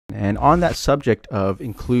And on that subject of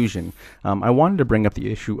inclusion, I wanted to bring up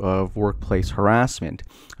the issue of workplace harassment.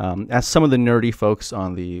 As some of the nerdy folks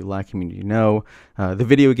on the LLAG community know, the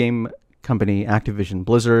video game company Activision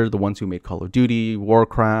Blizzard, the ones who made Call of Duty,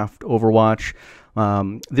 Warcraft, Overwatch,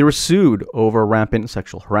 they were sued over rampant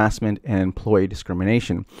sexual harassment and employee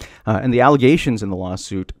discrimination. And the allegations in the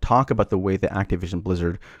lawsuit talk about the way that Activision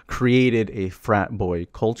Blizzard created a frat boy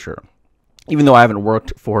culture. Even though I haven't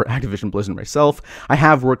worked for Activision Blizzard myself, I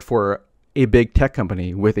have worked for a big tech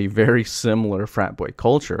company with a very similar frat boy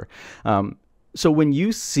culture. So when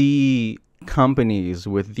you see companies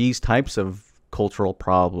with these types of cultural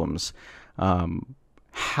problems,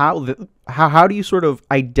 how do you sort of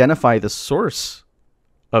identify the source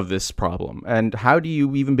of this problem? And how do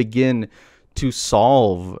you even begin to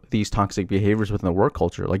solve these toxic behaviors within the work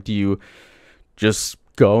culture? Like, do you just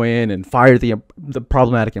go in and fire the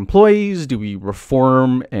problematic employees? Do we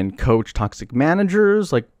reform and coach toxic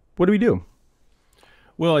managers? Like, what do we do?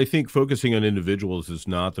 Well, I think focusing on individuals is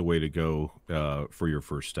not the way to go for your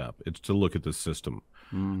first step. It's to look at the system.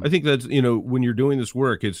 I think that's, when you're doing this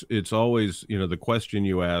work, it's always, the question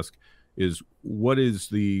you ask is what is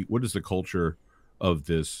the culture of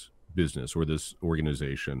this business or this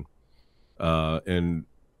organization? And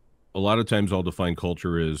a lot of times I'll define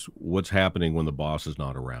culture as what's happening when the boss is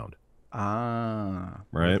not around. Right.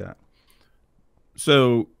 Like that.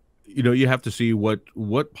 So, you have to see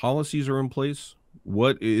what policies are in place.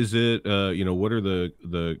 What is it? What are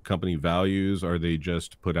the company values? Are they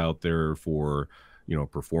just put out there for,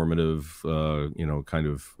 performative, kind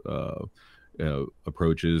of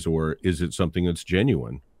approaches, or is it something that's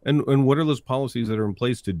genuine? And what are those policies that are in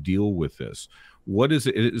place to deal with this? What is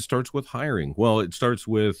it? It starts with hiring. Well, it starts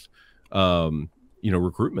with,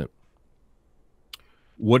 recruitment.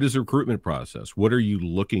 What is the recruitment process? What are you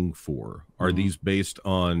looking for? Are these based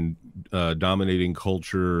on dominating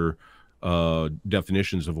culture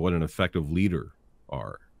definitions of what an effective leader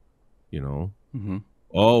are?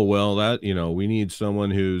 Oh, well, that, we need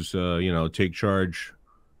someone who's, take charge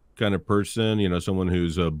kind of person, someone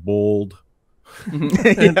who's bold.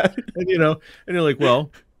 and you're like,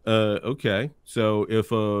 well, okay. So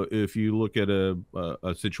if you look at a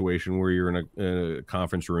situation where you're in a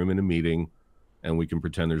conference room in a meeting, and we can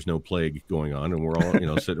pretend there's no plague going on, and we're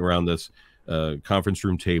all sitting around this conference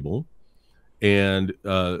room table, and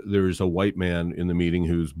there's a white man in the meeting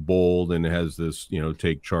who's bold and has this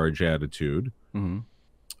take charge attitude.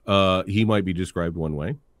 He might be described one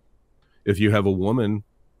way. If you have a woman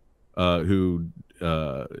who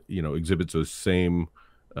exhibits those same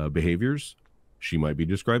behaviors, she might be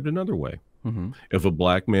described another way. If a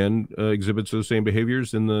black man exhibits those same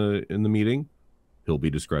behaviors in the meeting, he'll be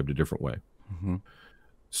described a different way.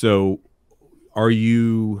 So are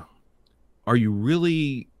you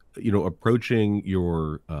really approaching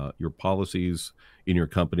your policies in your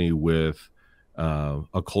company with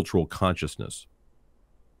a cultural consciousness?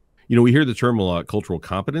 We hear the term a lot, cultural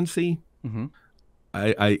competency.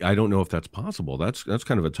 I don't know if that's possible. That's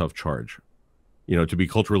kind of a tough charge, to be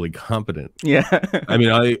culturally competent. Yeah. I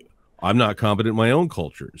mean, I'm not competent in my own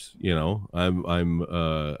cultures. I'm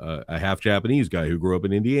a half Japanese guy who grew up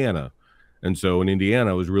in Indiana. And so in Indiana,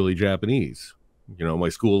 I was really Japanese. My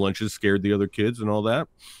school lunches scared the other kids and all that.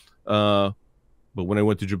 But when I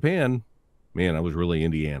went to Japan, man, I was really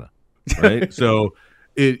Indiana. Right. So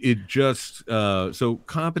it just so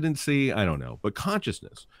competency, I don't know, but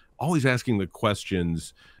consciousness, always asking the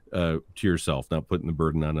questions to yourself, not putting the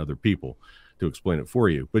burden on other people to explain it for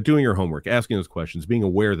you, but doing your homework, asking those questions, being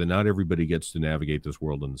aware that not everybody gets to navigate this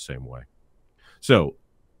world in the same way. So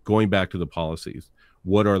going back to the policies,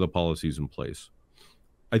 what are the policies in place?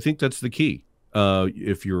 I think that's the key.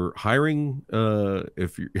 If you're hiring,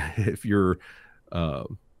 if you're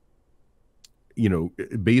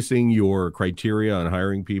basing your criteria on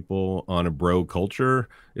hiring people on a bro culture,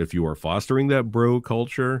 if you are fostering that bro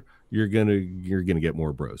culture, you're gonna get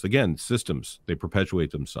more bros. Again, systems, they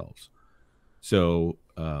perpetuate themselves. So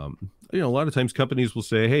a lot of times companies will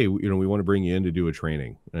say, hey, we want to bring you in to do a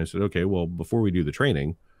training. And I said, okay, well, before we do the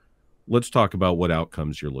training, let's talk about what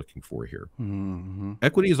outcomes you're looking for here.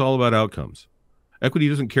 Equity is all about outcomes. Equity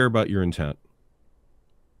doesn't care about your intent.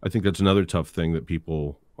 I think that's another tough thing that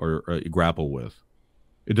people grapple with.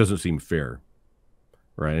 It doesn't seem fair,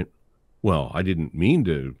 right? Well, I didn't mean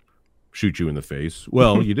to shoot you in the face.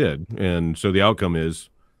 Well, you did. And so the outcome is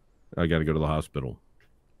I got to go to the hospital.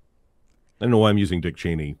 I don't know why I'm using Dick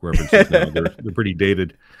Cheney references now. They're pretty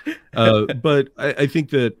dated. But I think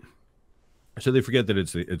that, so they forget that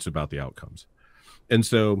it's about the outcomes. And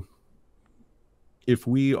so if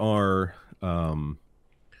we are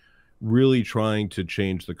really trying to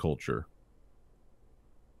change the culture,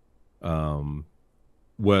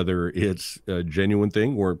 whether it's a genuine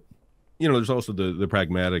thing or, there's also the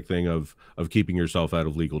pragmatic thing of keeping yourself out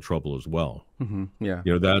of legal trouble as well. Yeah.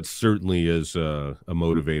 That certainly is a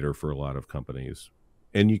motivator for a lot of companies,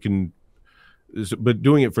 and you can, but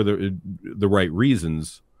doing it for the right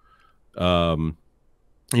reasons,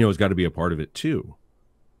 has got to be a part of it too,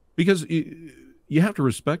 because you have to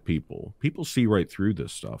respect people. People see right through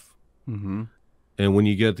this stuff. And when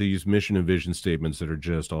you get these mission and vision statements that are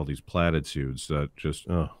just all these platitudes that just,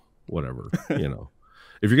 whatever,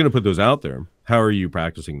 if you're going to put those out there, how are you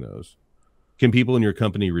practicing those? Can people in your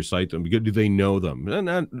company recite them? Do they know them?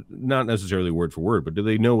 Not necessarily word for word, but do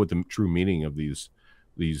they know what the true meaning of these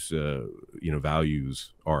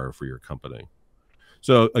values are for your company?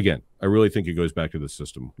 So again, I really think it goes back to the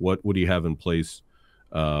system. What do you have in place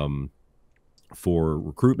for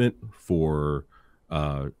recruitment, for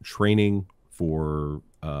training, for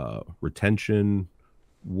retention?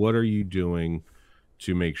 What are you doing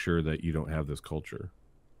to make sure that you don't have this culture?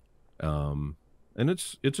 And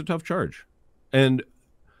it's a tough charge. And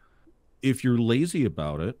if you're lazy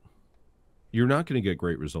about it, you're not going to get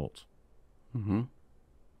great results.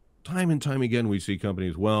 Time and time again, we see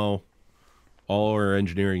companies, well, all our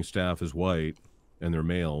engineering staff is white and they're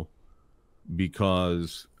male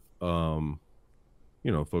because, folks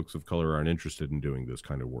of color aren't interested in doing this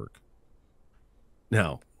kind of work.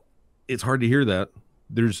 Now, it's hard to hear that.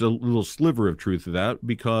 There's a little sliver of truth to that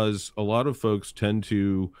because a lot of folks tend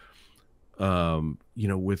to,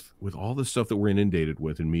 with all the stuff that we're inundated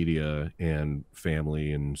with in media and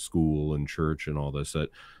family and school and church and all this, that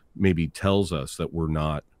maybe tells us that we're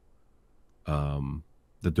not,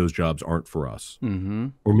 that those jobs aren't for us.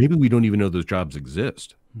 Or maybe we don't even know those jobs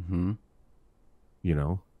exist. How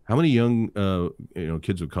many young,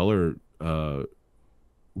 kids of color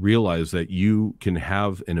realize that you can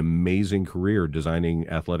have an amazing career designing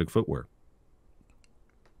athletic footwear?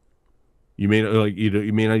 You may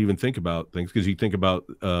you may not even think about things because you think about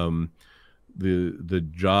the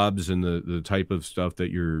jobs and the type of stuff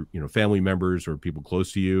that your family members or people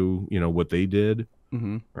close to you, what they did,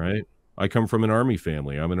 right? I come from an Army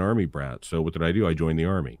family. I'm an Army brat. So what did I do? I joined the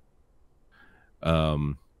Army.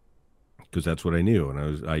 Because that's what I knew,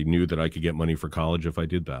 and I knew that I could get money for college if I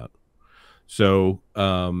did that. So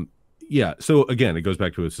So again, it goes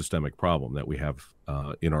back to a systemic problem that we have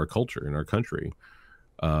in our culture, in our country.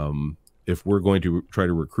 If we're going to try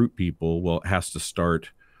to recruit people, well, it has to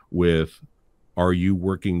start with: are you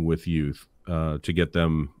working with youth to get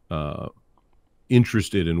them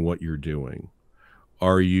interested in what you're doing?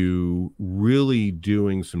 Are you really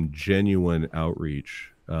doing some genuine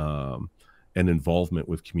outreach and involvement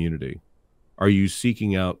with community? Are you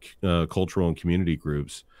seeking out cultural and community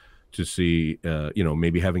groups to see,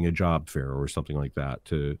 maybe having a job fair or something like that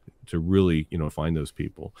to really, find those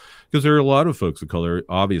people? Because there are a lot of folks of color,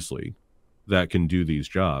 obviously, that can do these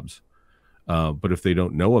jobs. But if they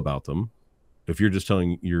don't know about them, if you're just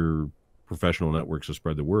telling your professional networks to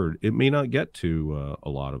spread the word, it may not get to a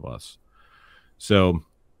lot of us. So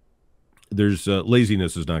there's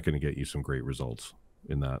laziness is not going to get you some great results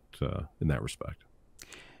in that respect.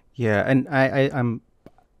 Yeah, and I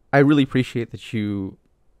really appreciate that you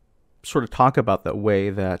sort of talk about that way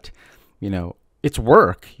that, it's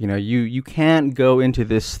work. You can't go into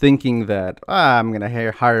this thinking that I'm going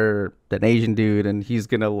to hire an Asian dude and he's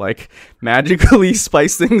going to magically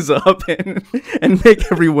spice things up and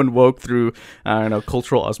make everyone woke through,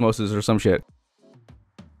 cultural osmosis or some shit.